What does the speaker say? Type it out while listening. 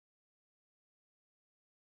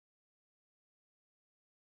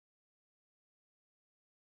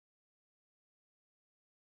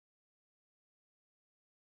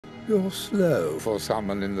You're slow for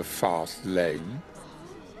someone in the fast lane.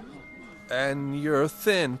 And you're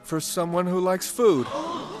thin for someone who likes food.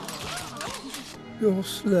 You're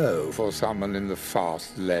slow for someone in the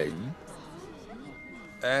fast lane.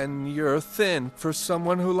 And you're thin for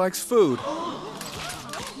someone who likes food.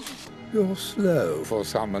 You're slow for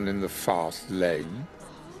someone in the fast lane.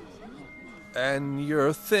 And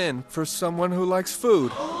you're thin for someone who likes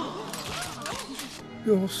food.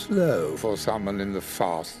 You're slow for someone in the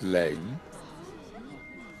fast lane.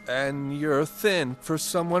 And you're thin for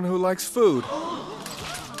someone who likes food.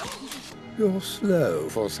 You're slow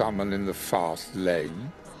for someone in the fast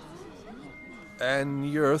lane.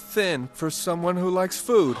 And you're thin for someone who likes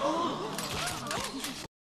food.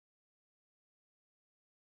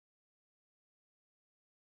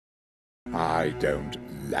 I don't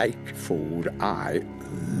like food, I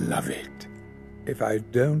love it. If I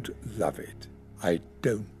don't love it, I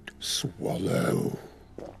don't swallow.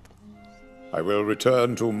 I will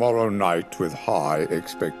return tomorrow night with high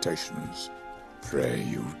expectations. Pray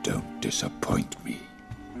you don't disappoint me.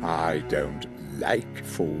 I don't like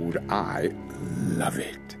food, I love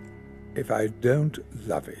it. If I don't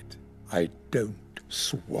love it, I don't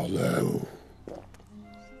swallow.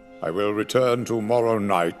 I will return tomorrow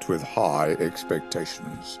night with high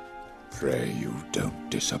expectations. Pray you don't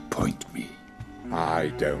disappoint me. I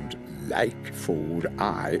don't like food,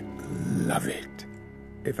 I love it.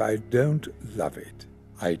 If I don't love it,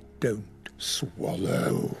 I don't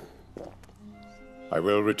swallow. I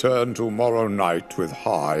will return tomorrow night with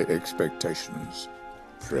high expectations.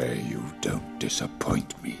 Pray you don't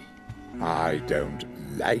disappoint me. I don't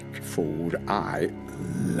like food, I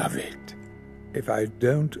love it. If I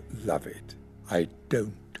don't love it, I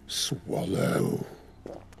don't swallow.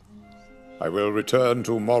 I will return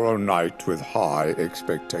tomorrow night with high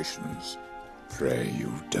expectations. Pray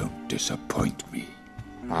you don't disappoint me.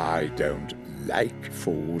 I don't like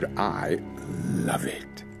food, I love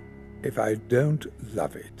it. If I don't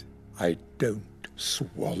love it, I don't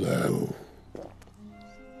swallow.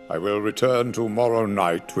 I will return tomorrow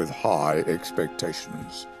night with high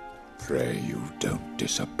expectations. Pray you don't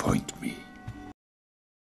disappoint me.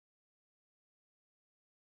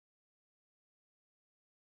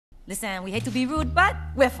 Listen, we hate to be rude, but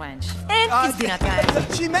we're French. And it's dinner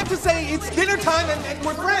time. She meant to say it's dinner time and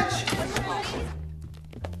we're French.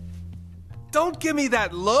 Don't give me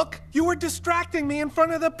that look. You were distracting me in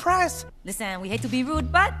front of the press. Listen, we hate to be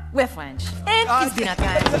rude, but we're French. And it's dinner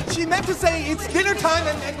time. She meant to say it's dinner time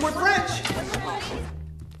and we're French.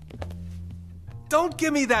 Don't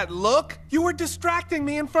give me that look. You were distracting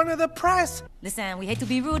me in front of the press. Listen, we hate to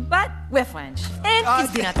be rude, but we're French. And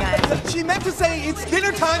it's dinner time. She meant to say it's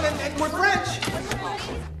dinner time and we're French.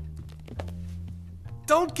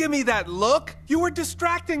 Don't give me that look. You were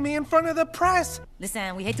distracting me in front of the press.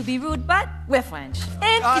 Listen, we hate to be rude, but we're French.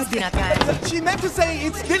 And it's dinner time. She meant to say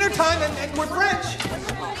it's dinner time and we're French.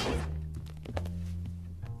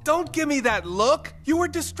 Don't give me that look. You were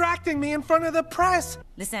distracting me in front of the press.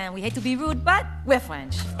 Listen, we hate to be rude, but we're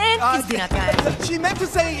French. And it's dinner time. She meant to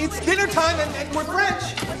say it's dinner time and we're French.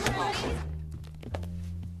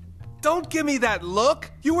 Don't give me that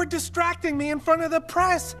look. You were distracting me in front of the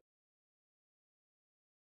press.